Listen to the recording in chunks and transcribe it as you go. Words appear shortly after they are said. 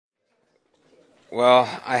Well,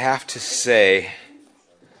 I have to say,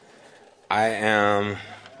 I am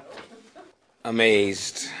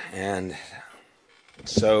amazed, and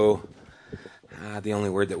so the only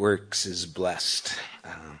word that works is blessed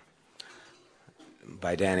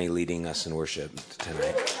by Danny leading us in worship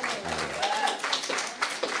tonight.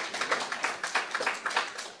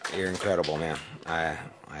 You're incredible, man.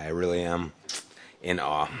 I really am in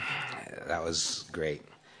awe. That was great.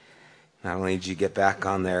 Not only did you get back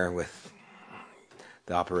on there with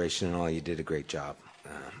the operation and all, you did a great job.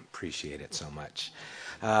 Appreciate it so much.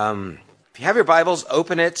 If you have your Bibles,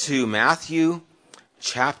 open it to Matthew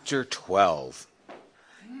chapter 12.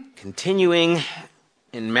 Continuing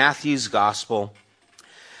in Matthew's Gospel.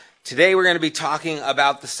 Today we're going to be talking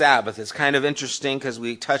about the Sabbath. It's kind of interesting because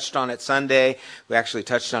we touched on it Sunday. We actually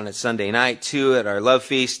touched on it Sunday night too at our Love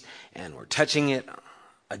Feast, and we're touching it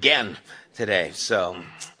again today. So,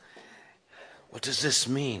 what does this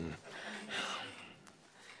mean?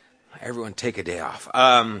 Everyone take a day off.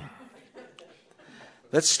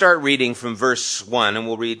 Let's start reading from verse 1, and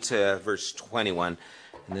we'll read to verse 21,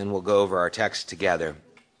 and then we'll go over our text together.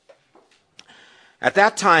 At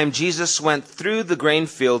that time, Jesus went through the grain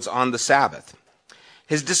fields on the Sabbath.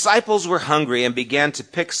 His disciples were hungry and began to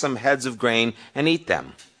pick some heads of grain and eat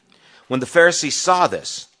them. When the Pharisees saw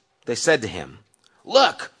this, they said to him,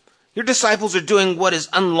 "Look, your disciples are doing what is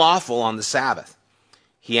unlawful on the Sabbath."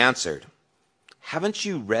 He answered, "Haven't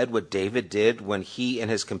you read what David did when he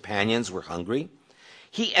and his companions were hungry?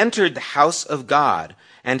 He entered the house of God,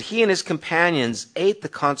 and he and his companions ate the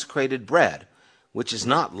consecrated bread, which is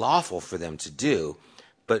not lawful for them to do,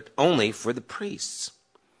 but only for the priests.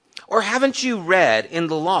 Or haven't you read in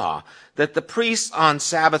the law that the priests on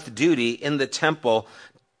Sabbath duty in the temple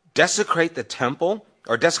desecrate the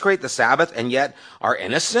Sabbath, and yet are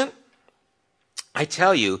innocent? I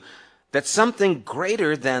tell you that something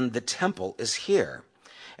greater than the temple is here.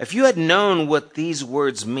 If you had known what these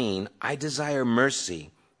words mean, 'I desire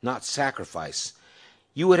mercy, not sacrifice,'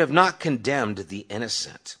 you would have not condemned the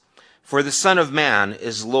innocent. For the Son of Man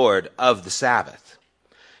is Lord of the Sabbath."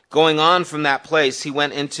 Going on from that place, he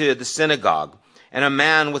went into the synagogue, and a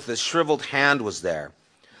man with a shriveled hand was there.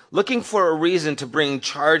 Looking for a reason to bring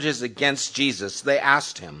charges against Jesus, they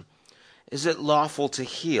asked him, "Is it lawful to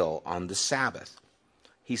heal on the Sabbath?"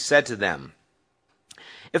 He said to them,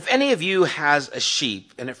 "If any of you has a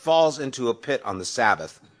sheep and it falls into a pit on the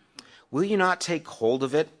Sabbath, will you not take hold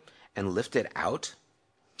of it and lift it out?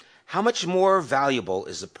 How much more valuable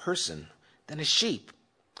is a person than a sheep?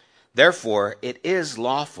 Therefore, it is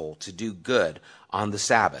lawful to do good on the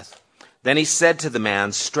Sabbath." Then he said to the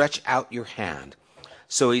man, "Stretch out your hand."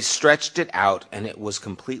 So he stretched it out, and it was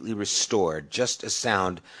completely restored, just as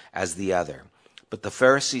sound as the other. But the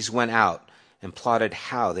Pharisees went out and plotted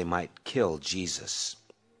how they might kill Jesus.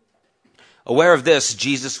 Aware of this,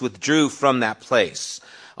 Jesus withdrew from that place.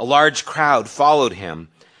 A large crowd followed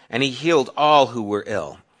him, and he healed all who were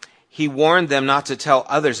ill. He warned them not to tell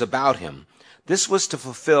others about him. This was to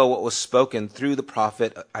fulfill what was spoken through the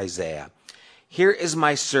prophet Isaiah. "Here is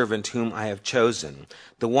my servant whom I have chosen,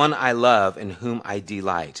 the one I love in whom I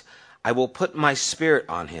delight. I will put my spirit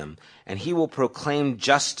on him, and he will proclaim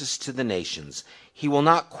justice to the nations. He will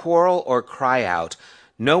not quarrel or cry out.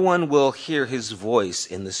 No one will hear his voice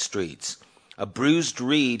in the streets. A bruised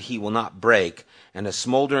reed he will not break, and a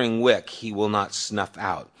smoldering wick he will not snuff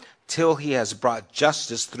out, till he has brought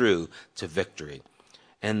justice through to victory.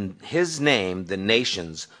 In his name the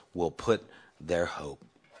nations will put their hope."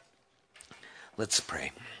 Let's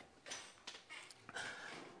pray.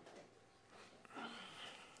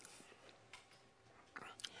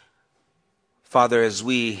 Father, as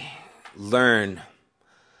we learn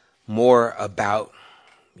more about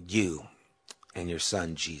you and your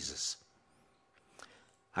Son, Jesus,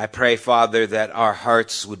 I pray, Father, that our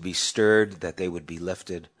hearts would be stirred, that they would be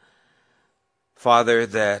lifted. Father,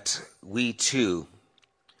 that we too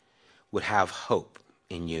would have hope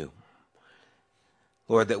in you.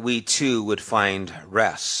 Lord, that we too would find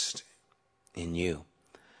rest in you.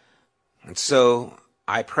 And so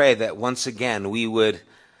I pray that once again we would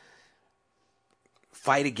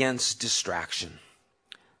fight against distraction,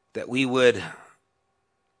 that we would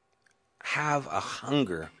have a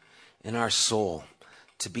hunger in our soul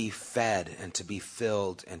to be fed and to be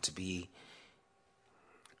filled and to be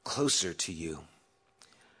closer to you.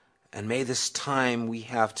 And may this time we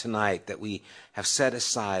have tonight that we have set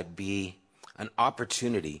aside be an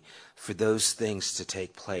opportunity for those things to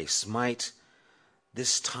take place. Might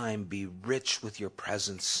this time be rich with your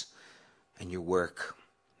presence and your work.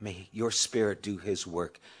 May your Spirit do his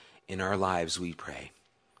work in our lives, we pray.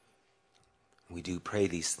 We do pray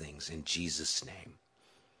these things in Jesus' name.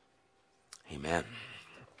 Amen. Amen.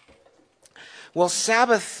 Well,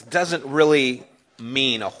 Sabbath doesn't really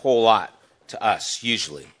mean a whole lot to us,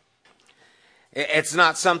 usually. It's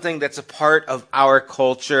not something that's a part of our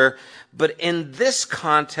culture, but in this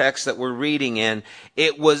context that we're reading in,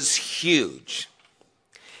 it was huge.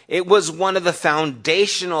 It was one of the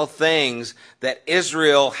foundational things that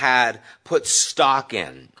Israel had put stock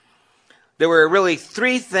in. There were really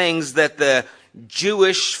three things that the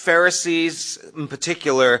Jewish Pharisees in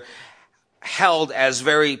particular held as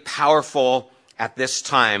very powerful at this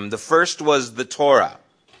time. The first was the Torah,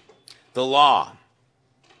 the law.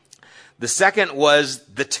 The second was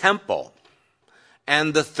the temple.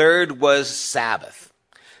 And the third was Sabbath.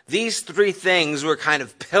 These three things were kind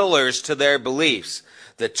of pillars to their beliefs.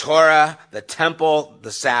 The Torah, the temple,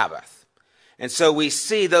 the Sabbath. And so we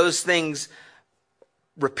see those things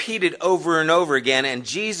repeated over and over again, and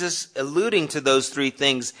Jesus alluding to those three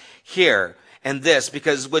things here and this,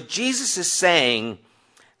 because what Jesus is saying,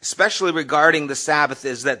 especially regarding the Sabbath,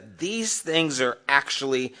 is that these things are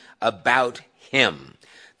actually about him.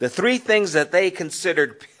 The three things that they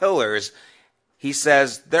considered pillars, he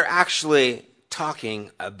says, they're actually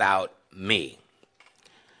talking about me.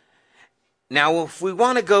 Now, if we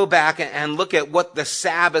want to go back and look at what the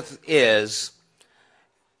Sabbath is,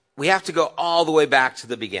 we have to go all the way back to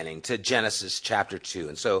the beginning, to Genesis chapter 2.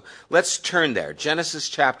 And so let's turn there. Genesis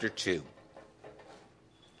chapter 2.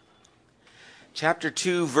 Chapter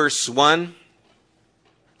 2, verse 1.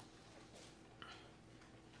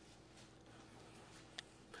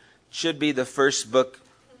 Should be the first book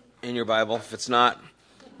in your Bible. If it's not,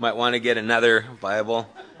 you might want to get another Bible.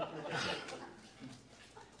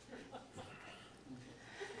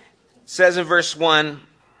 It says in verse 1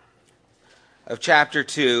 of chapter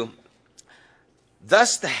 2,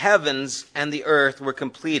 "Thus the heavens and the earth were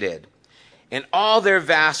completed in all their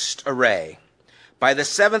vast array. By the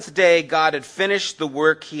seventh day God had finished the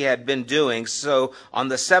work he had been doing, so on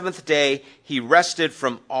the seventh day he rested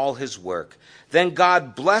from all his work. Then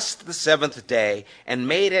God blessed the seventh day and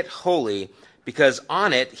made it holy, because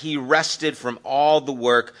on it he rested from all the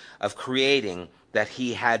work of creating that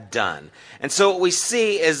he had done." And so what we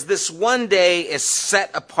see is this one day is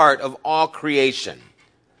set apart of all creation.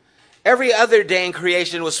 Every other day in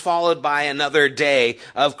creation was followed by another day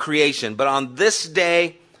of creation. But on this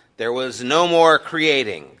day, there was no more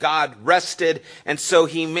creating. God rested, and so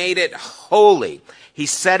he made it holy. He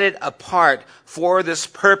set it apart for this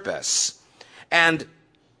purpose. And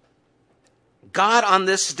God on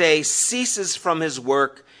this day ceases from his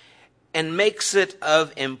work and makes it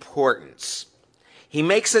of importance. He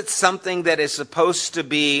makes it something that is supposed to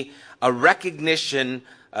be a recognition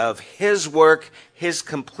of his work, his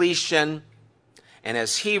completion. And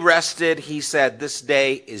as he rested, he said, this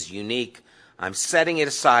day is unique. I'm setting it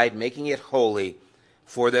aside, making it holy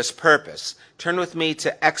for this purpose. Turn with me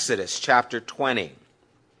to Exodus chapter 20.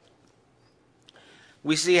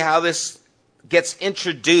 We see how this gets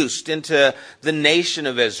introduced into the nation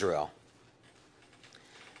of Israel.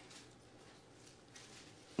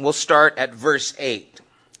 We'll start at verse 8,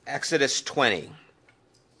 Exodus 20.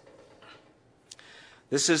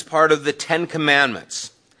 This is part of the Ten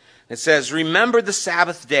Commandments. It says, "Remember the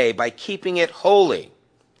Sabbath day by keeping it holy.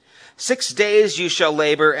 6 days you shall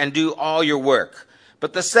labor and do all your work.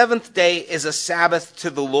 But the seventh day is a Sabbath to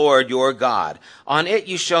the Lord your God. On it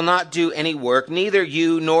you shall not do any work, neither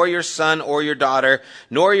you, nor your son or your daughter,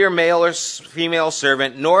 nor your male or female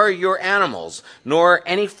servant, nor your animals, nor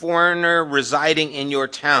any foreigner residing in your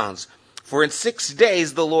towns. For in 6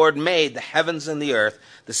 days the Lord made the heavens and the earth,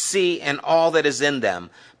 the sea and all that is in them.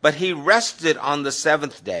 But he rested on the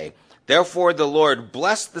seventh day. Therefore the Lord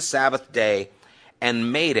blessed the Sabbath day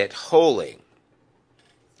and made it holy."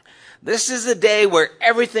 This is a day where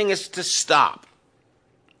everything is to stop,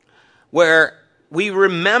 where we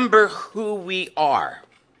remember who we are,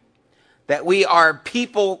 that we are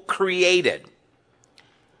people created,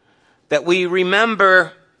 that we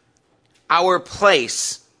remember our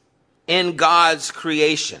place in God's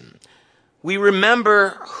creation. We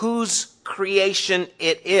remember whose creation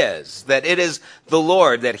it is, that it is the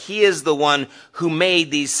Lord, that he is the one who made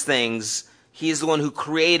these things. He is the one who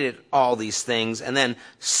created all these things and then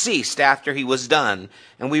ceased after he was done.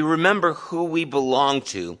 And we remember who we belong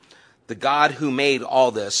to, the God who made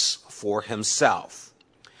all this for himself.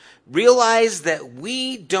 Realize that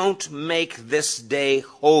we don't make this day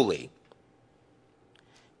holy.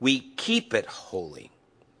 We keep it holy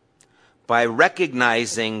by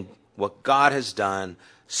recognizing what God has done,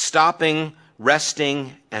 stopping,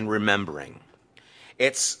 resting, and remembering.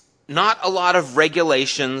 It's not a lot of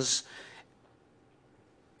regulations.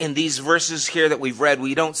 In these verses here that we've read,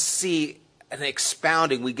 we don't see an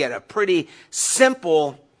expounding. We get a pretty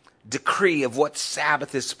simple decree of what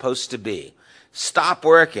Sabbath is supposed to be. Stop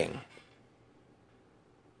working.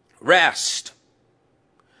 Rest.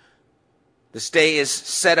 This day is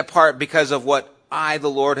set apart because of what I, the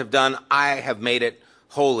Lord, have done. I have made it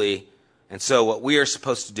holy. And so what we are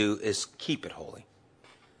supposed to do is keep it holy,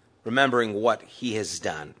 remembering what he has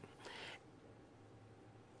done.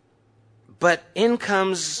 But in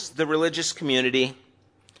comes the religious community,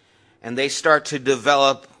 and they start to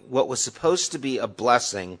develop what was supposed to be a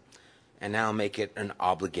blessing and now make it an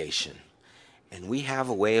obligation. And we have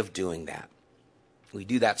a way of doing that. We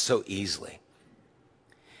do that so easily.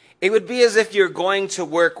 It would be as if you're going to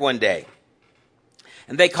work one day,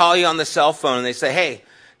 and they call you on the cell phone, and they say, hey,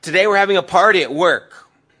 today we're having a party at work.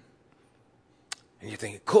 And you're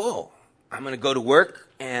thinking, cool, I'm going to go to work,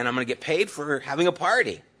 and I'm going to get paid for having a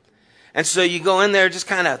party. And so you go in there just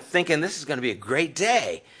kind of thinking, this is going to be a great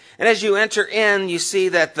day. And as you enter in, you see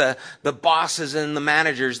that the bosses and the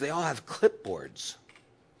managers, they all have clipboards.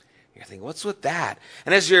 You're thinking, what's with that?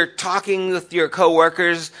 And as you're talking with your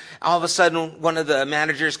coworkers, all of a sudden one of the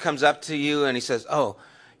managers comes up to you and he says, oh,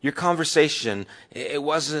 your conversation, it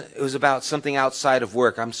was about something outside of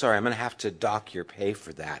work. I'm sorry, I'm going to have to dock your pay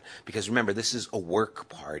for that. Because remember, this is a work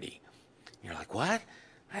party. You're like, what?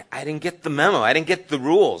 I didn't get the memo. I didn't get the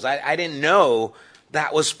rules. I didn't know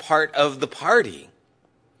that was part of the party.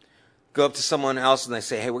 Go up to someone else and they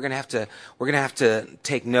say, hey, we're gonna have to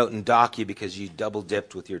take note and dock you because you double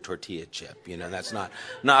dipped with your tortilla chip. You know, that's not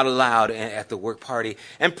allowed at the work party.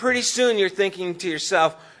 And pretty soon you're thinking to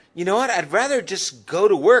yourself, you know what, I'd rather just go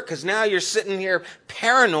to work, because now you're sitting here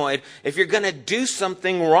paranoid if you're gonna do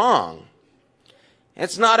something wrong.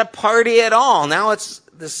 It's not a party at all. Now it's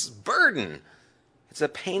this burden. It's a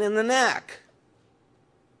pain in the neck.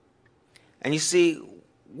 And you see,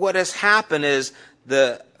 what has happened is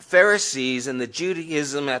the Pharisees and the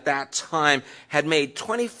Judaism at that time had made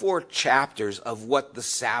 24 chapters of what the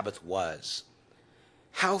Sabbath was.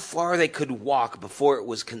 How far they could walk before it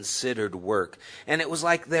was considered work. And it was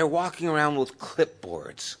like they're walking around with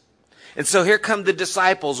clipboards. And so here come the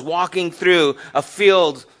disciples walking through a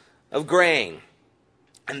field of grain.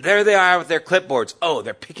 And there they are with their clipboards. Oh,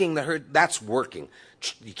 they're picking the herd. That's working.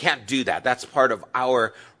 You can't do that. That's part of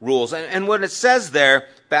our rules. And what it says there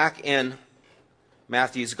back in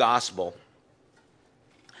Matthew's gospel,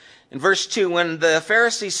 in verse 2, when the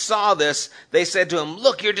Pharisees saw this, they said to him,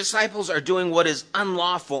 look, your disciples are doing what is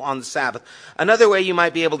unlawful on the Sabbath. Another way you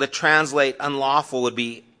might be able to translate unlawful would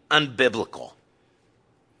be unbiblical.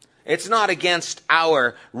 It's not against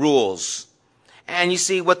our rules. And you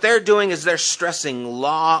see, what they're doing is they're stressing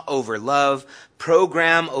law over love,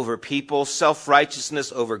 program over people,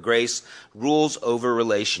 self-righteousness over grace, rules over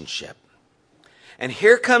relationship. And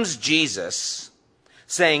here comes Jesus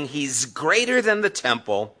saying he's greater than the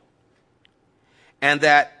temple, and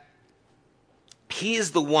that he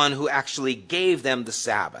is the one who actually gave them the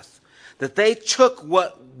Sabbath. That they took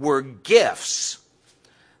what were gifts,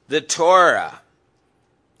 the Torah,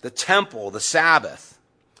 the temple, the Sabbath,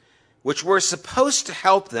 which were supposed to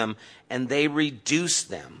help them, and they reduced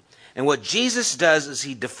them. And what Jesus does is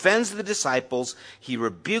he defends the disciples, he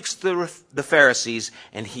rebukes the Pharisees,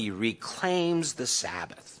 and he reclaims the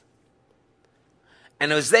Sabbath.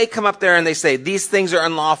 And as they come up there and they say, these things are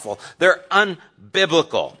unlawful, they're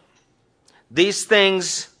unbiblical. These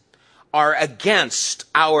things are against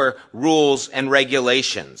our rules and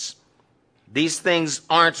regulations. These things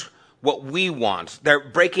aren't what we want. They're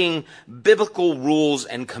breaking biblical rules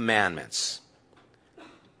and commandments.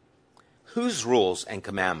 Whose rules and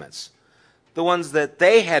commandments? The ones that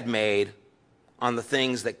they had made on the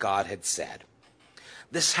things that God had said.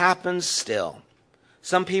 This happens still.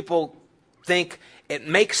 Some people think it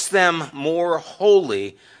makes them more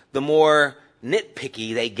holy the more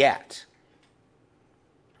nitpicky they get.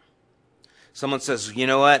 Someone says, you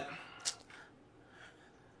know what?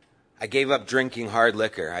 I gave up drinking hard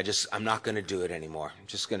liquor. I'm not going to do it anymore. I'm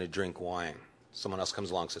just going to drink wine. Someone else comes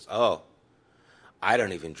along and says, oh, I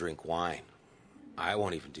don't even drink wine. I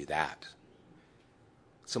won't even do that.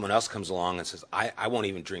 Someone else comes along and says, I won't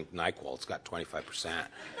even drink NyQuil. It's got 25%.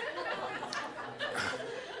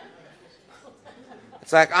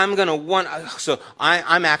 It's like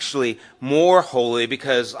I'm actually more holy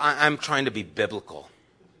because I'm trying to be biblical.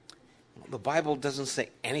 The Bible doesn't say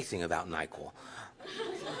anything about NyQuil.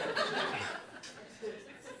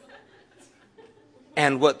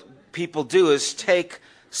 And what people do is take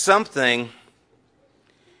something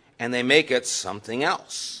and they make it something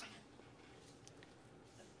else.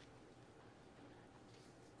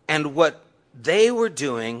 And what they were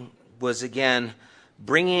doing was, again,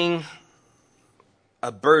 bringing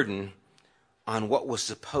a burden on what was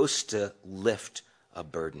supposed to lift a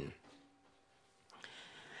burden.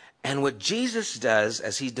 And what Jesus does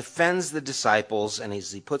as he defends the disciples and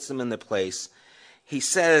as he puts them in their place, he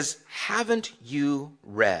says, haven't you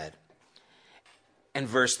read? In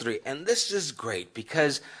verse 3. And this is great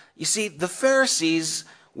because, you see, the Pharisees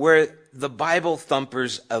were the Bible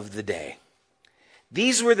thumpers of the day.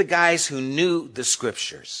 These were the guys who knew the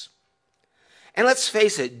scriptures. And let's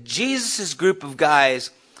face it, Jesus' group of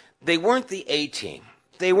guys, they weren't the A-team.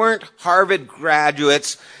 They weren't Harvard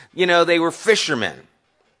graduates. They were fishermen.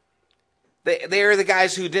 They are the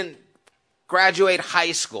guys who didn't graduate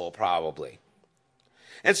high school, probably.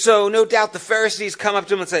 And so, no doubt, the Pharisees come up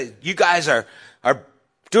to them and say, you guys are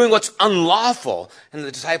doing what's unlawful. And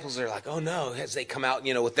the disciples are like, oh no, as they come out,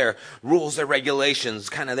 with their rules, their regulations,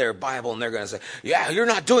 kind of their Bible, and they're going to say, yeah, you're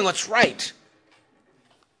not doing what's right.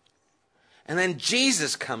 And then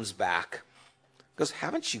Jesus comes back, goes,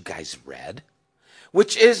 haven't you guys read?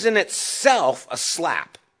 Which is in itself a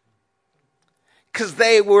slap. Because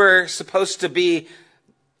they were supposed to be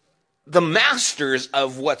the masters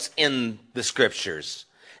of what's in the scriptures.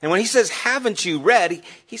 And when he says, haven't you read,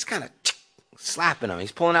 he's kind of slapping him.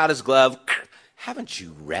 He's pulling out his glove. Haven't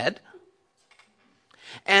you read?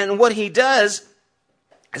 And what he does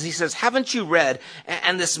is he says, haven't you read?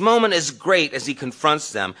 And this moment is great as he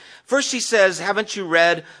confronts them. First he says, haven't you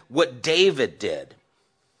read what David did?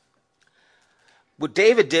 What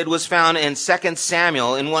David did was found in 2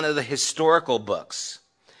 Samuel in one of the historical books.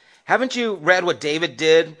 Haven't you read what David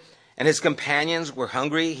did? And his companions were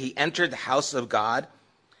hungry. He entered the house of God.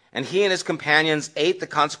 And he and his companions ate the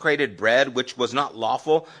consecrated bread, which was not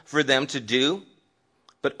lawful for them to do,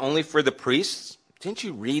 but only for the priests. Didn't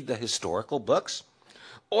you read the historical books?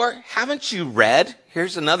 Or haven't you read,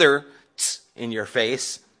 here's another tss in your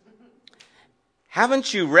face,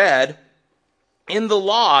 haven't you read in the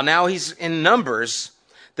law, now he's in Numbers,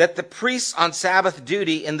 that the priests on Sabbath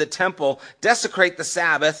duty in the temple desecrate the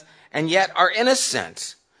Sabbath and yet are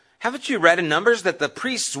innocent? Haven't you read in Numbers that the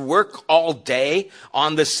priests work all day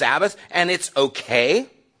on the Sabbath and it's okay?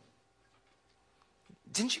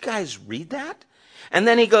 Didn't you guys read that? And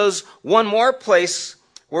then he goes one more place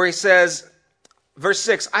where he says, verse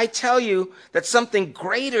 6, I tell you that something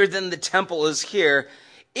greater than the temple is here.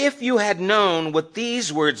 If you had known what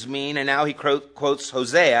these words mean, and now he quotes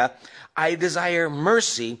Hosea, I desire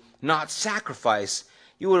mercy, not sacrifice,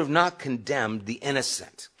 you would have not condemned the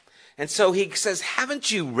innocent. And so he says,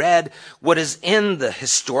 haven't you read what is in the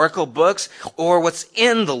historical books or what's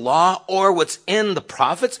in the law or what's in the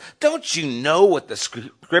prophets? Don't you know what the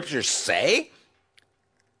scriptures say?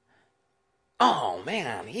 Oh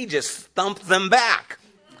man, he just thumped them back.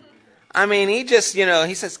 I mean, he just,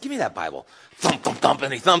 he says, give me that Bible. Thump, thump, thump,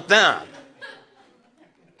 and he thumped down.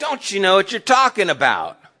 Don't you know what you're talking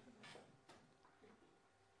about?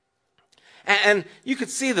 And you could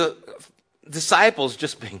see the disciples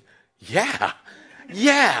just being, yeah,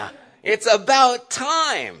 it's about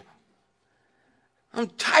time. I'm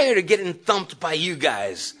tired of getting thumped by you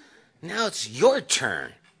guys. Now it's your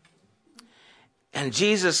turn. And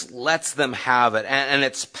Jesus lets them have it, and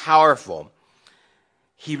it's powerful.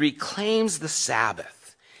 He reclaims the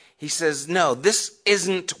Sabbath. He says, no, this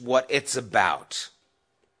isn't what it's about.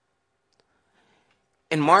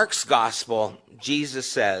 In Mark's gospel, Jesus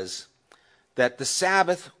says that the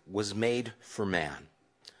Sabbath was made for man,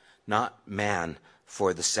 not man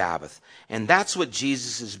for the Sabbath. And that's what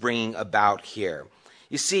Jesus is bringing about here.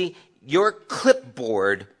 You see, your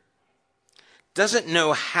clipboard doesn't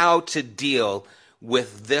know how to deal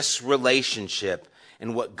with this relationship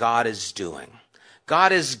and what God is doing.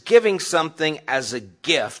 God is giving something as a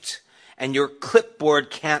gift, and your clipboard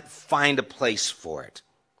can't find a place for it.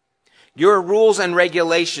 Your rules and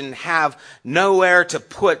regulation have nowhere to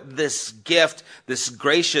put this gift, this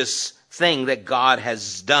gracious thing that God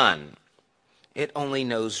has done. It only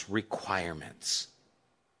knows requirements.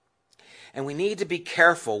 And we need to be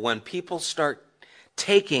careful when people start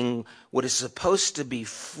taking what is supposed to be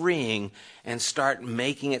freeing and start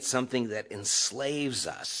making it something that enslaves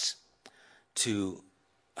us to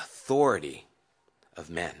authority of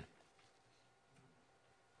men.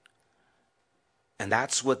 And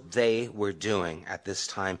that's what they were doing at this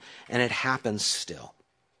time. And it happens still.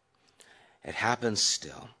 It happens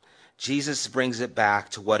still. Jesus brings it back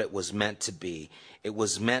to what it was meant to be. It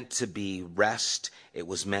was meant to be rest. It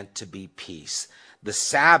was meant to be peace. The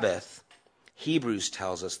Sabbath, Hebrews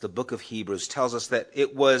tells us, the book of Hebrews tells us that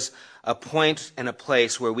it was a point and a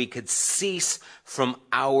place where we could cease from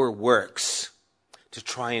our works to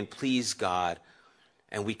try and please God,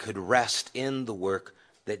 and we could rest in the work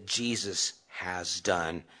that Jesus has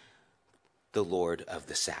done, the Lord of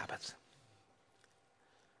the Sabbath.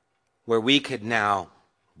 where we could now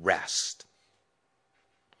rest.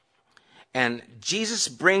 And Jesus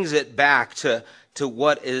brings it back to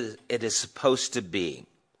what it is supposed to be,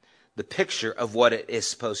 the picture of what it is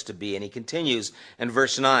supposed to be. And he continues in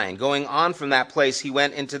verse 9, going on from that place, he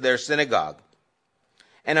went into their synagogue.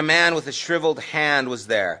 And a man with a shriveled hand was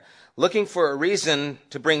there, looking for a reason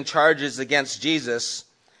to bring charges against Jesus.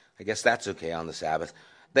 I guess that's okay on the Sabbath.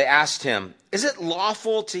 They asked him, is it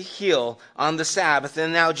lawful to heal on the Sabbath?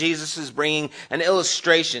 And now Jesus is bringing an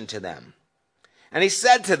illustration to them. And he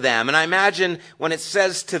said to them, and I imagine when it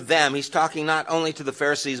says to them, he's talking not only to the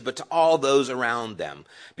Pharisees, but to all those around them.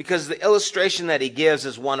 Because the illustration that he gives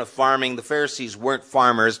is one of farming. The Pharisees weren't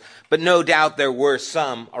farmers, but no doubt there were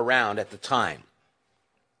some around at the time.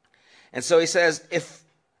 And so he says, if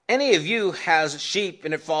any of you has sheep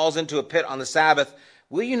and it falls into a pit on the Sabbath,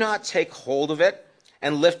 will you not take hold of it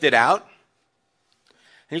and lift it out?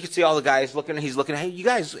 And you can see all the guys looking, he's looking, hey, you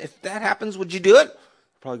guys, if that happens, would you do it?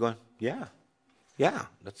 Probably going, yeah,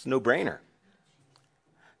 that's no-brainer.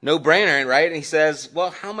 No-brainer, right? And he says, well,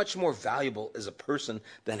 how much more valuable is a person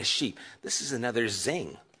than a sheep? This is another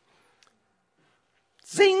zing.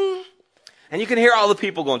 Zing! And you can hear all the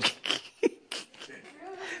people going,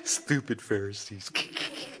 stupid Pharisees.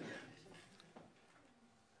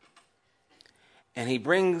 And he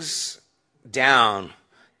brings down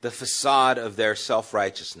the facade of their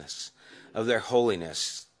self-righteousness, of their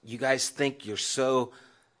holiness. You guys think you're so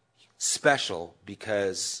special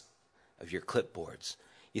because of your clipboards.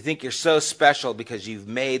 You think you're so special because you've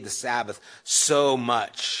made the Sabbath so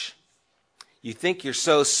much. You think you're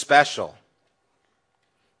so special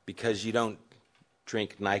because you don't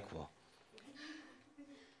drink NyQuil.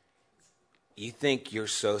 You think you're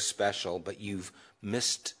so special, but you've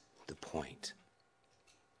missed the point.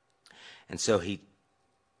 And so he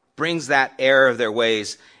brings that error of their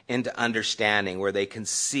ways into understanding where they can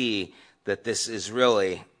see that this is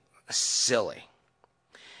really silly.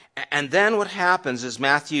 And then what happens is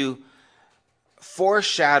Matthew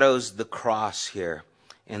foreshadows the cross here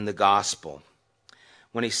in the gospel.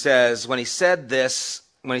 When he said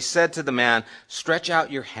to the man, stretch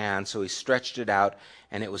out your hand, so he stretched it out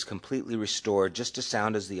and it was completely restored, just as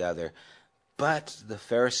sound as the other. But the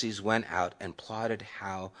Pharisees went out and plotted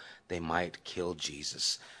how they might kill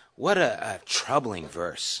Jesus. What a troubling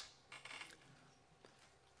verse.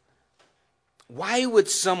 Why would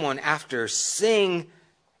someone, after seeing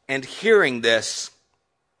and hearing this,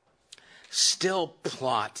 still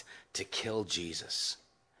plot to kill Jesus?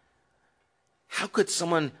 How could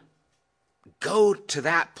someone go to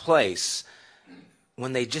that place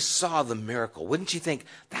when they just saw the miracle? Wouldn't you think,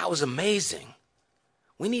 that was amazing?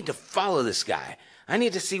 We need to follow this guy. I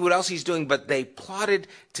need to see what else he's doing. But they plotted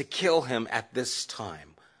to kill him at this time.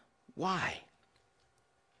 Why?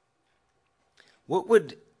 What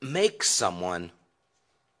would make someone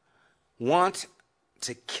want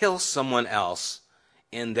to kill someone else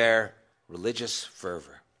in their religious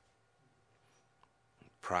fervor?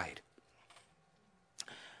 Pride.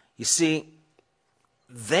 You see,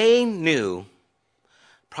 they knew,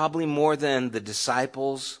 probably more than the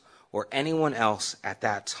disciples or anyone else at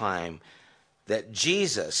that time, that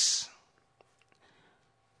Jesus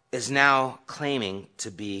is now claiming to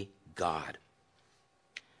be God.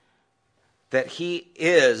 That he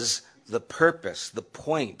is the purpose, the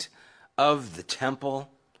point of the temple,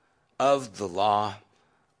 of the law,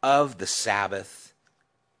 of the Sabbath.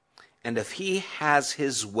 And if he has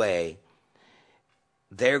his way,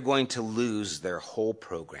 they're going to lose their whole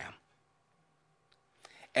program.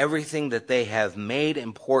 Everything that they have made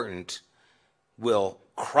important will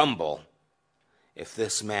crumble if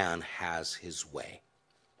this man has his way.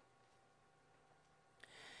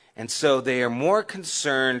 And so they are more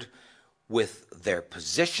concerned with their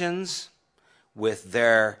positions, with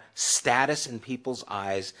their status in people's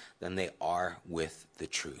eyes, than they are with the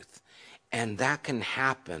truth. And that can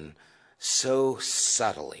happen so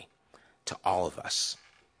subtly to all of us,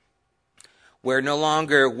 where no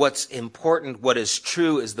longer what's important, what is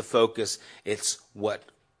true is the focus. It's what,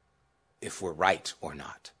 if we're right or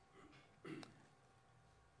not.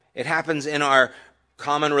 It happens in our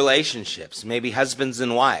common relationships, maybe husbands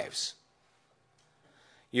and wives.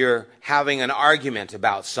 You're having an argument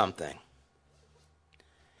about something,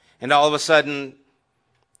 and all of a sudden,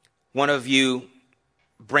 one of you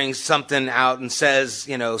brings something out and says,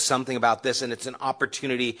 something about this, and it's an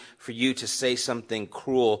opportunity for you to say something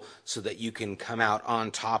cruel so that you can come out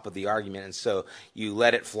on top of the argument. And so you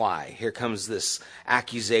let it fly. Here comes this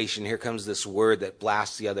accusation. Here comes this word that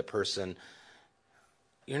blasts the other person.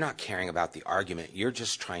 You're not caring about the argument. You're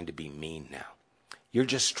just trying to be mean now. You're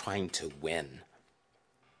just trying to win.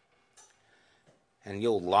 and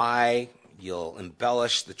you'll lie, you'll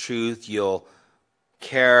embellish the truth, you'll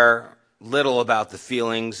care little about the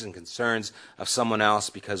feelings and concerns of someone else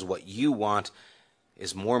because what you want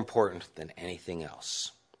is more important than anything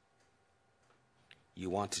else. You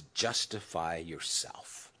want to justify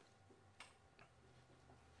yourself.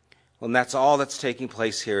 Well, and that's all that's taking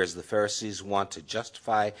place here is the Pharisees want to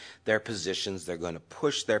justify their positions. They're going to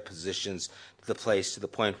push their positions to the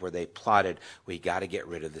point where they plotted, we got to get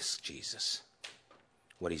rid of this Jesus.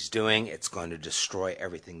 What he's doing, it's going to destroy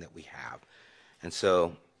everything that we have. And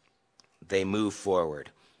so they move forward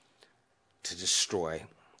to destroy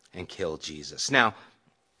and kill Jesus. Now,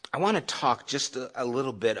 I want to talk just a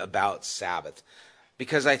little bit about Sabbath,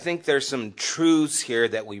 because I think there's some truths here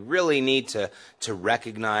that we really need to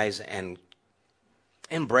recognize and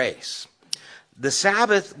embrace. The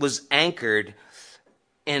Sabbath was anchored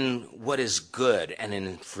in what is good and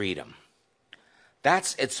in freedom.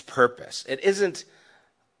 That's its purpose. It isn't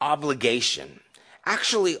obligation.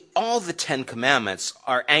 Actually, all the 10 Commandments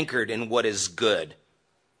are anchored in what is good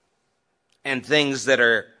and things that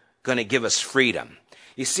are going to give us freedom.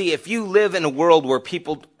 You see, if you live in a world where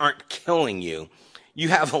people aren't killing you, you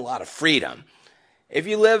have a lot of freedom. If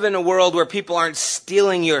you live in a world where people aren't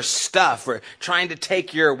stealing your stuff or trying to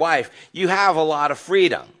take your wife, you have a lot of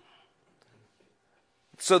freedom.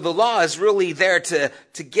 So the law is really there to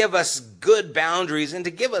give us good boundaries and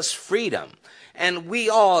to give us freedom. And we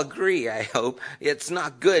all agree, I hope, it's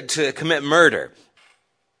not good to commit murder.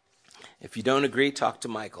 If you don't agree, talk to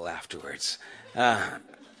Michael afterwards.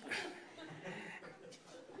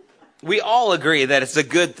 We all agree that it's a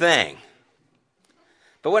good thing.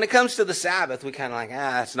 But when it comes to the Sabbath, we kind of like,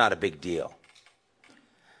 it's not a big deal.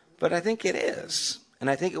 But I think it is. And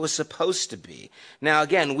I think it was supposed to be. Now,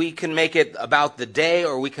 again, we can make it about the day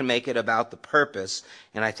or we can make it about the purpose.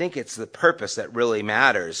 And I think it's the purpose that really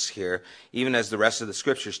matters here, even as the rest of the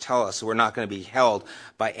scriptures tell us. We're not going to be held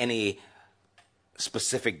by any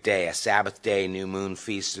specific day, a Sabbath day, new moon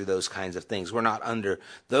feast, or those kinds of things. We're not under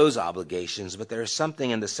those obligations, but there is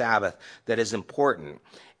something in the Sabbath that is important.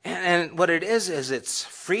 And what it is it's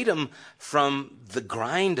freedom from the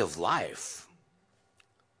grind of life.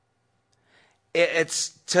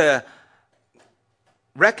 It's to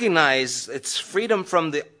recognize it's freedom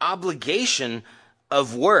from the obligation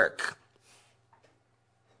of work.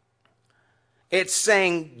 It's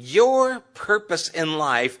saying your purpose in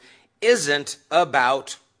life isn't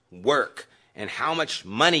about work and how much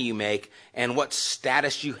money you make and what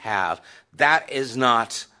status you have. That is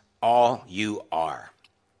not all you are.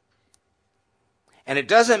 And it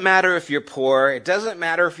doesn't matter if you're poor. It doesn't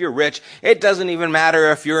matter if you're rich. It doesn't even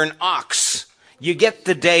matter if you're an ox. You get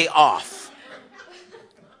the day off.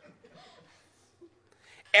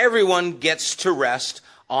 Everyone gets to rest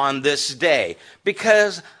on this day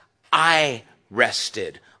because I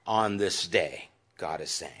rested on this day, God is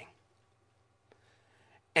saying.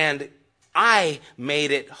 And I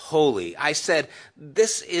made it holy. I said,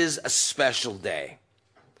 this is a special day,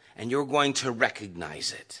 and you're going to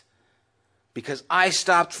recognize it. Because I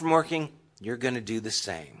stopped from working, you're going to do the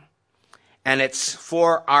same. And it's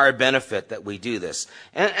for our benefit that we do this.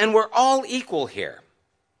 And we're all equal here.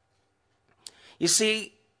 You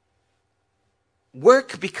see,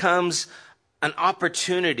 work becomes an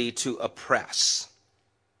opportunity to oppress.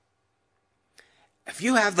 If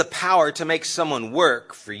you have the power to make someone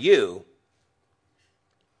work for you,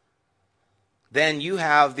 then you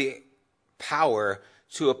have the power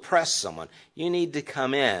to oppress someone. You need to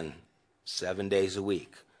come in 7 days a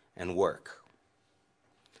week and work.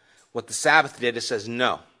 What the Sabbath did, it says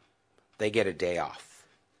no, they get a day off.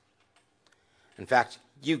 In fact,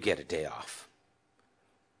 you get a day off.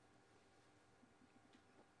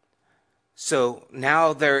 So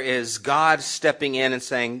now there is God stepping in and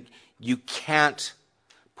saying, you can't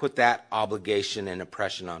put that obligation and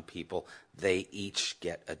oppression on people. They each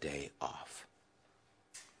get a day off.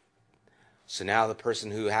 So now the person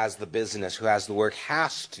who has the business, who has the work,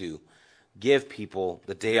 has to give people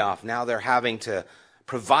the day off. Now they're having to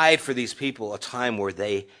provide for these people a time where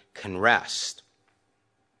they can rest.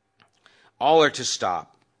 All are to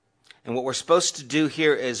stop. And what we're supposed to do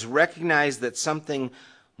here is recognize that something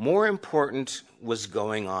more important was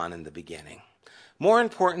going on in the beginning. More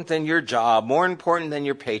important than your job, more important than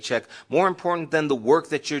your paycheck, more important than the work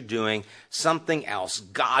that you're doing, something else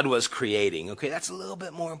God was creating. Okay, that's a little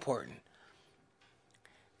bit more important.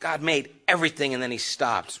 God made everything and then he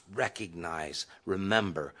stopped. Recognize,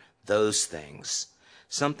 remember those things.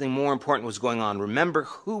 Something more important was going on. Remember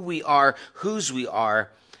who we are, whose we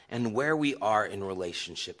are, and where we are in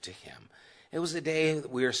relationship to him. It was a day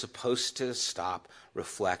that we are supposed to stop,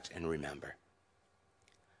 reflect, and remember.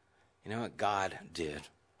 You know what? God did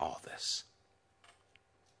all this.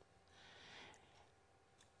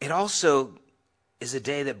 It also is a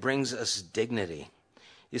day that brings us dignity.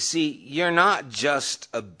 You see, you're not just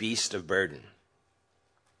a beast of burden.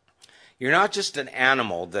 You're not just an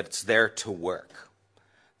animal that's there to work.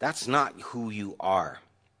 That's not who you are.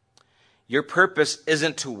 Your purpose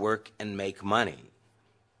isn't to work and make money.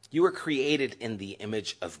 You were created in the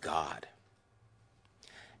image of God.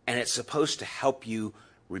 And it's supposed to help you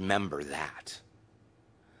remember that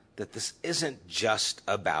this isn't just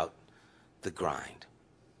about the grind.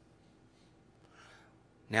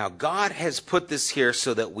 Now, God has put this here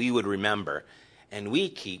so that we would remember, and we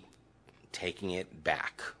keep taking it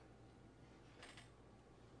back.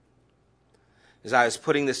 As I was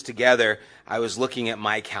putting this together, I was looking at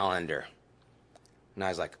my calendar, and I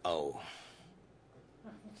was like, oh,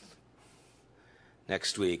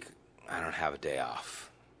 next week I don't have a day off.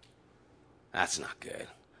 That's not good,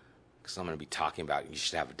 because I'm going to be talking about you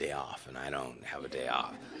should have a day off, and I don't have a day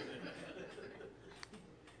off.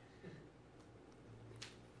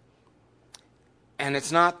 And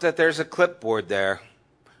it's not that there's a clipboard there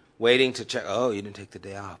waiting to check, oh, you didn't take the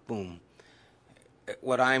day off, boom.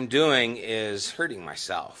 What I'm doing is hurting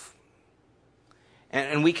myself.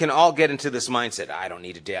 And we can all get into this mindset, I don't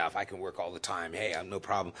need a day off, I can work all the time, hey, I'm no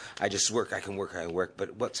problem, I just work, I can work.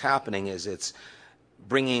 But what's happening is it's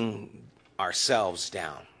bringing ourselves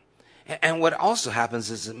down. And what also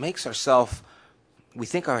happens is it makes we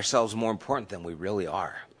think ourselves more important than we really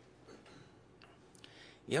are.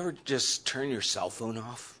 You ever just turn your cell phone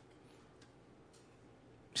off?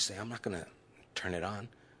 You say, I'm not going to turn it on.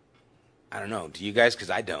 I don't know. Do you guys? Because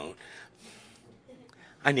I don't.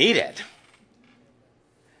 I need it.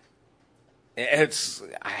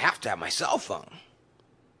 I have to have my cell phone.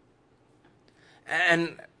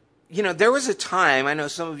 And, there was a time, I know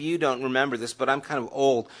some of you don't remember this, but I'm kind of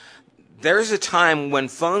old. There was a time when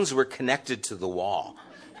phones were connected to the wall.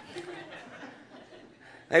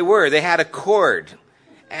 They had a cord.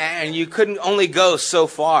 And you couldn't only go so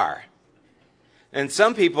far. And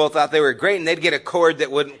some people thought they were great, and they'd get a cord that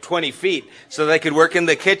went 20 feet so they could work in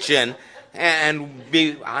the kitchen and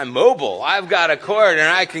I'm mobile. I've got a cord and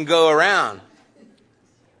I can go around.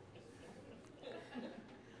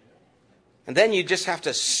 And then you just have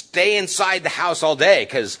to stay inside the house all day,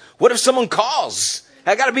 because what if someone calls?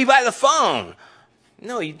 I got to be by the phone.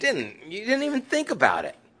 No, you didn't. You didn't even think about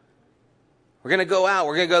it. We're going to go out.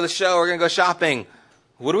 We're going to go to the show. We're going to go shopping.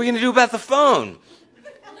 What are we going to do about the phone?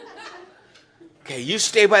 Okay, you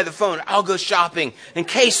stay by the phone. I'll go shopping in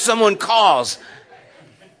case someone calls.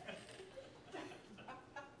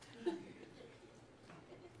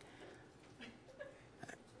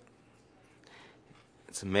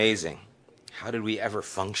 It's amazing. How did we ever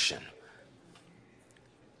function?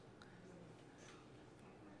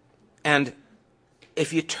 And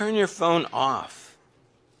if you turn your phone off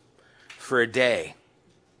for a day,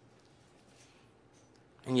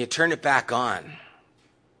 and you turn it back on,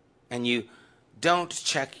 and you don't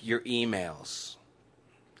check your emails,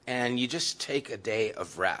 and you just take a day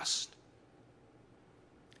of rest,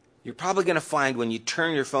 you're probably going to find when you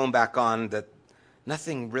turn your phone back on that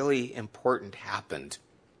nothing really important happened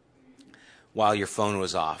while your phone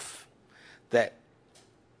was off. That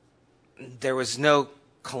there was no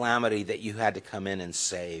calamity that you had to come in and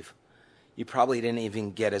save. You probably didn't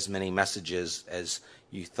even get as many messages as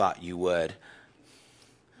you thought you would.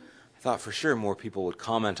 I thought for sure more people would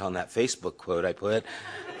comment on that Facebook quote I put.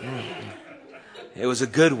 It was a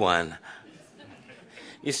good one.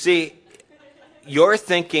 You see, you're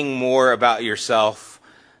thinking more about yourself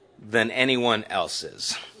than anyone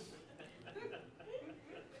else's.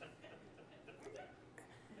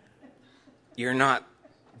 You're not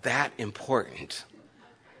that important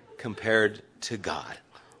compared to God.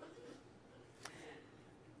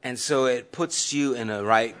 And so it puts you in a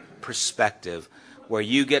right perspective where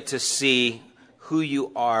you get to see who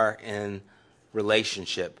you are in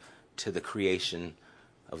relationship to the creation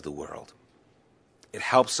of the world. It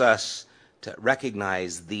helps us to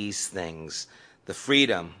recognize these things, the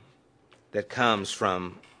freedom that comes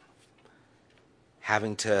from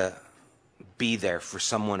having to be there for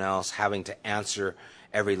someone else, having to answer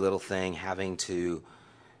every little thing, having to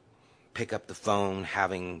pick up the phone,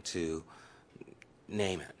 having to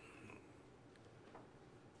name it.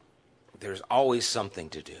 There's always something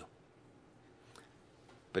to do.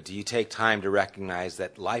 But do you take time to recognize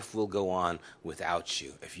that life will go on without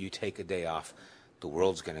you? If you take a day off, the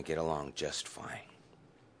world's going to get along just fine.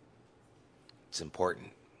 It's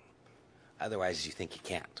important. Otherwise, you think you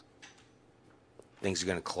can't. Things are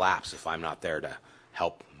going to collapse if I'm not there to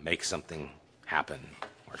help make something happen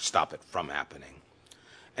or stop it from happening.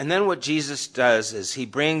 And then what Jesus does is he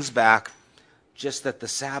brings back just that the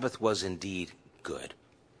Sabbath was indeed good.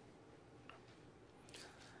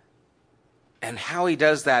 And how he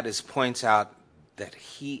does that is points out that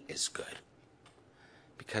he is good.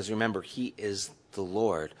 Because remember, he is the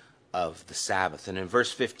Lord of the Sabbath. And in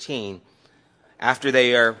verse 15, after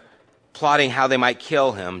they are plotting how they might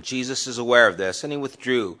kill him, Jesus is aware of this, and he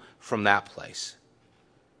withdrew from that place,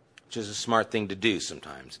 which is a smart thing to do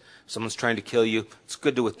sometimes. If someone's trying to kill you, it's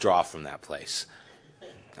good to withdraw from that place.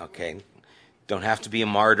 Okay? Don't have to be a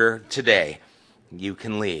martyr today. You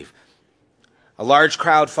can leave. A large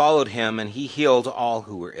crowd followed him, and he healed all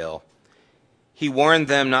who were ill. He warned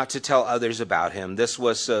them not to tell others about him. This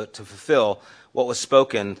was to fulfill what was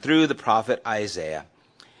spoken through the prophet Isaiah.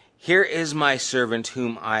 Here is my servant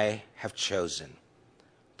whom I have chosen,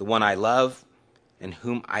 the one I love and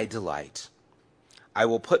whom I delight. I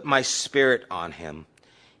will put my spirit on him.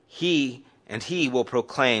 He will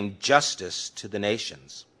proclaim justice to the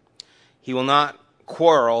nations. He will not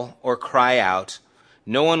quarrel or cry out.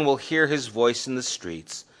 No one will hear his voice in the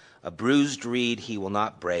streets. A bruised reed he will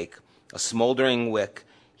not break. A smoldering wick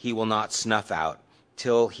he will not snuff out,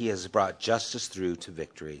 till he has brought justice through to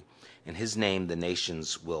victory. In his name the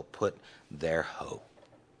nations will put their hope.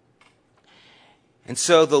 And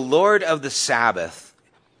so the Lord of the Sabbath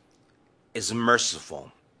is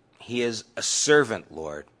merciful. He is a servant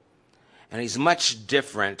Lord. And he's much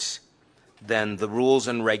different than the rules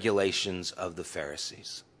and regulations of the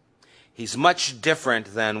Pharisees. He's much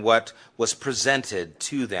different than what was presented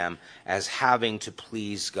to them as having to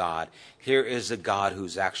please God. Here is a God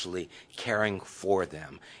who's actually caring for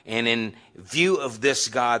them. And in view of this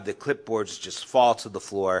God, the clipboards just fall to the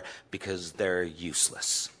floor because they're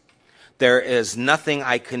useless. There is nothing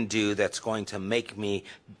I can do that's going to make me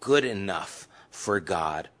good enough for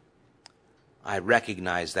God. I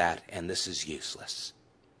recognize that, and this is useless,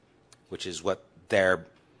 which is what their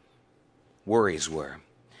worries were.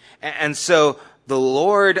 And so the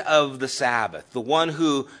Lord of the Sabbath, the one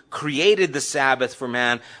who created the Sabbath for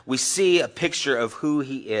man, we see a picture of who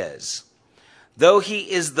he is. Though he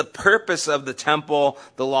is the purpose of the temple,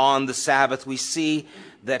 the law, and the Sabbath, we see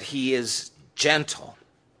that he is gentle.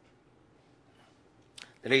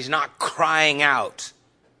 That he's not crying out.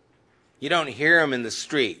 You don't hear him in the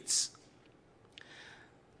streets.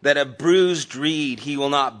 That a bruised reed he will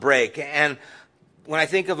not break. And when I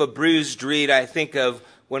think of a bruised reed, I think of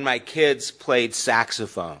when my kids played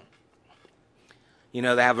saxophone. You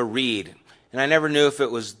know, they have a reed. And I never knew if it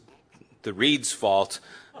was the reed's fault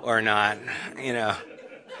or not, you know.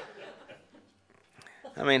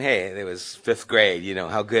 I mean, hey, it was 5th grade, you know,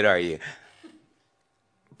 how good are you?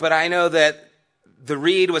 But I know that the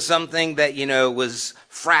reed was something that, you know, was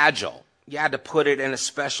fragile. You had to put it in a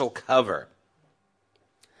special cover.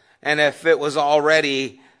 And if it was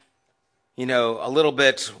already, you know, a little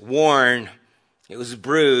bit worn, it was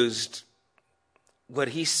bruised, what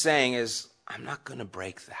he's saying is, I'm not going to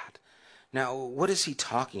break that. Now, what is he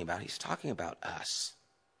talking about? He's talking about us.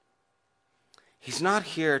 He's not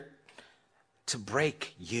here to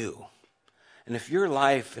break you. And if your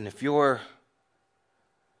life and if your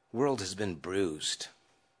world has been bruised,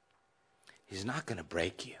 he's not going to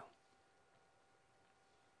break you.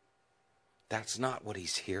 That's not what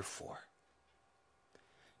he's here for.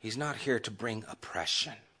 He's not here to bring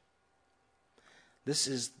oppression. This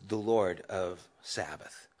is the Lord of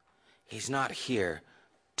Sabbath. He's not here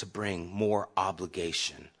to bring more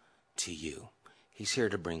obligation to you. He's here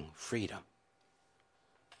to bring freedom.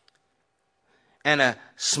 And a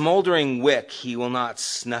smoldering wick he will not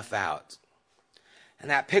snuff out. And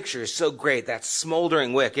that picture is so great, that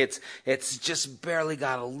smoldering wick. It's just barely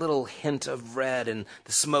got a little hint of red and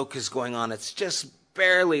the smoke is going on. It's just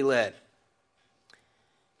barely lit.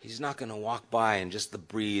 He's not going to walk by and just the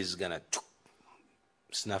breeze is going to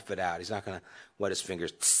snuff it out. He's not going to wet his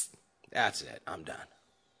fingers. That's it. I'm done.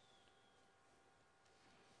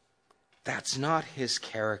 That's not his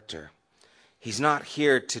character. He's not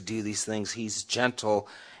here to do these things. He's gentle,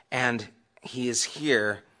 and he is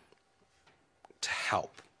here to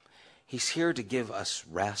help. He's here to give us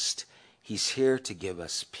rest. He's here to give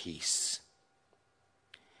us peace.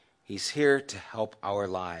 He's here to help our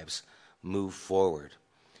lives move forward.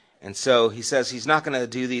 And so he says he's not going to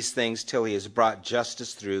do these things till he has brought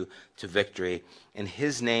justice through to victory. In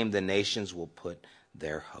his name, the nations will put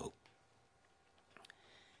their hope.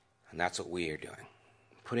 And that's what we are doing.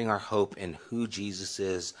 Putting our hope in who Jesus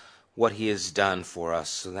is, what he has done for us.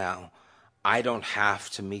 So now I don't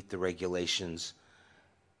have to meet the regulations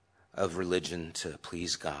of religion to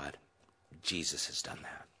please God. Jesus has done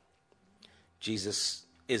that. Jesus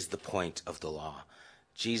is the point of the law.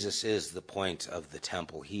 Jesus is the point of the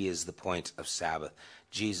temple. He is the point of Sabbath.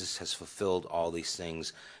 Jesus has fulfilled all these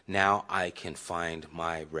things. Now I can find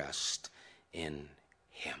my rest in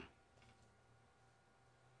him.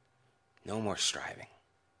 No more striving.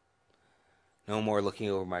 No more looking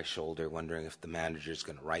over my shoulder, wondering if the manager is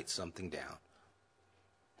going to write something down.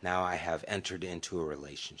 Now I have entered into a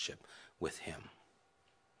relationship with him.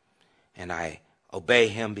 And I obey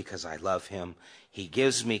him because I love him. He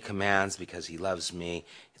gives me commands because he loves me.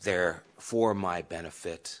 They're for my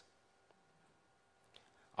benefit.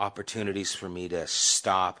 Opportunities for me to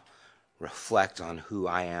stop, reflect on who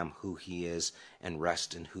I am, who he is, and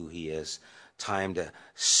rest in who he is. Time to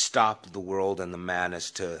stop the world and the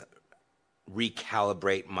madness, to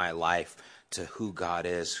recalibrate my life to who God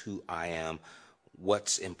is, who I am,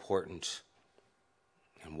 what's important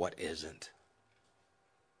and what isn't.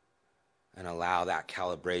 And allow that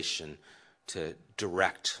calibration to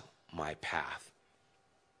direct my path.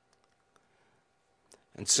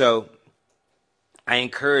 And so I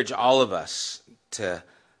encourage all of us to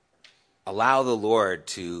allow the Lord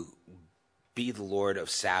to be the Lord of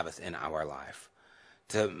Sabbath in our life,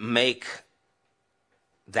 to make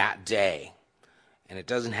that day. And it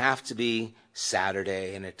doesn't have to be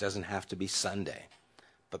Saturday, and it doesn't have to be Sunday,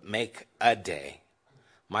 but make a day.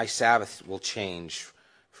 My Sabbath will change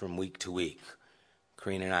from week to week.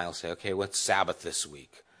 Karina and I will say, okay, what's Sabbath this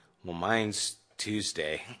week? Well, mine's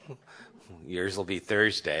Tuesday. Yours will be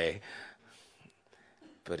Thursday.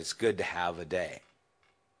 But it's good to have a day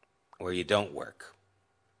where you don't work,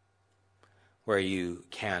 where you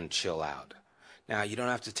can chill out. Now, you don't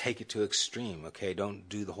have to take it to extreme, okay? Don't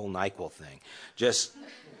do the whole NyQuil thing. Just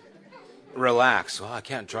relax. Well, I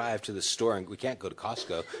can't drive to the store, and we can't go to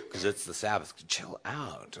Costco because it's the Sabbath. Chill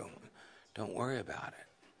out. Don't worry about it.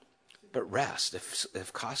 But rest.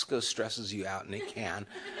 If Costco stresses you out, and it can,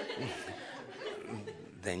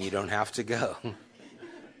 then you don't have to go.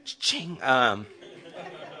 Ching.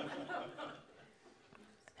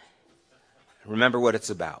 Remember what it's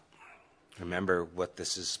about. Remember what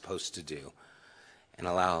this is supposed to do. And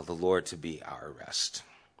allow the Lord to be our rest.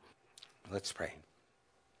 Let's pray.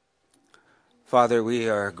 Father, we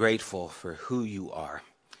are grateful for who you are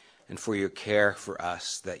and for your care for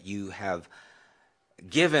us, that you have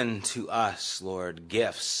given to us, Lord,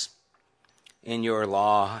 gifts in your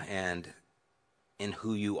law and in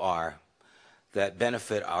who you are that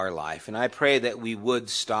benefit our life. And I pray that we would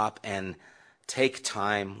stop and take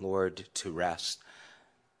time, Lord, to rest.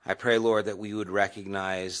 I pray, Lord, that we would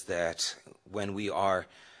recognize that when we are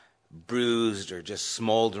bruised or just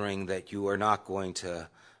smoldering, that you are not going to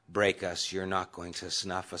break us. You're not going to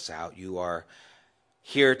snuff us out. You are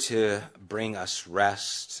here to bring us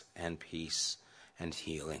rest and peace and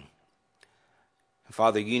healing.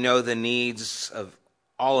 Father, you know the needs of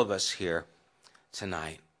all of us here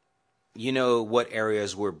tonight. You know what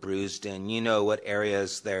areas we're bruised in. You know what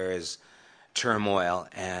areas there is turmoil,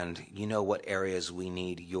 and you know what areas we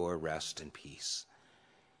need your rest and peace.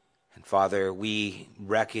 And Father, we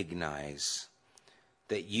recognize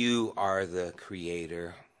that you are the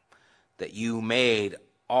creator, that you made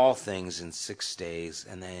all things in 6 days,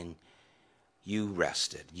 and then you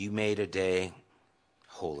rested. You made a day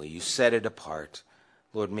holy. You set it apart.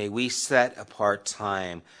 Lord, may we set apart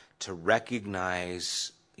time to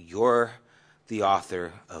recognize you're the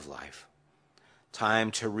author of life.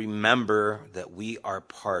 Time to remember that we are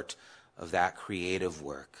part of that creative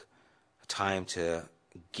work. A time to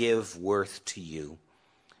give worth to you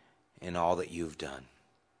in all that you've done.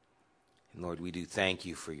 And Lord, we do thank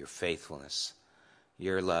you for your faithfulness,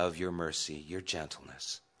 your love, your mercy, your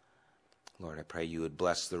gentleness. Lord, I pray you would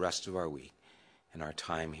bless the rest of our week and our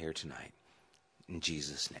time here tonight. In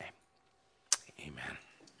Jesus' name, amen.